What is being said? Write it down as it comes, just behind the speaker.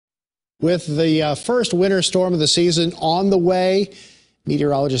With the first winter storm of the season on the way,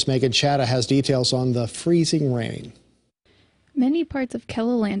 meteorologist Megan Chatta has details on the freezing rain. Many parts of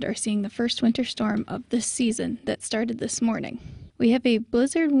KELOLAND are seeing the first winter storm of this season that started this morning. We have a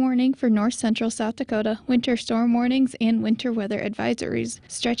blizzard warning for north central South Dakota, winter storm warnings, and winter weather advisories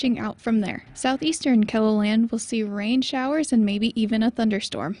stretching out from there. Southeastern KELOLAND will see rain showers and maybe even a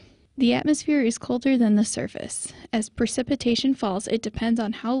thunderstorm. The atmosphere is colder than the surface. As precipitation falls, it depends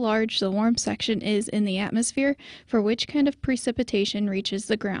on how large the warm section is in the atmosphere for which kind of precipitation reaches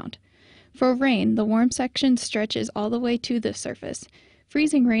the ground. For rain, the warm section stretches all the way to the surface.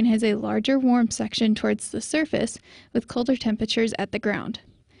 Freezing rain has a larger warm section towards the surface with colder temperatures at the ground.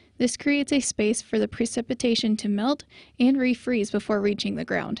 This creates a space for the precipitation to melt and refreeze before reaching the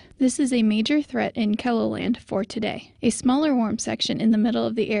ground. This is a major threat in KELOLAND for today. A smaller warm section in the middle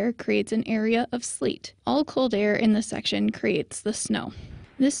of the air creates an area of sleet. All cold air in the section creates the snow.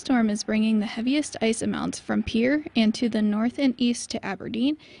 This storm is bringing the heaviest ice amounts from Pierre and to the north and east to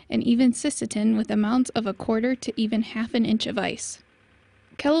Aberdeen and even Sisseton with amounts of a quarter to even half an inch of ice.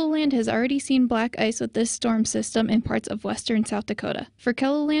 KELOLAND has already seen black ice with this storm system in parts of western South Dakota. For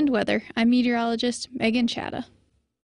KELOLAND Weather, I'm meteorologist Megan Chatta.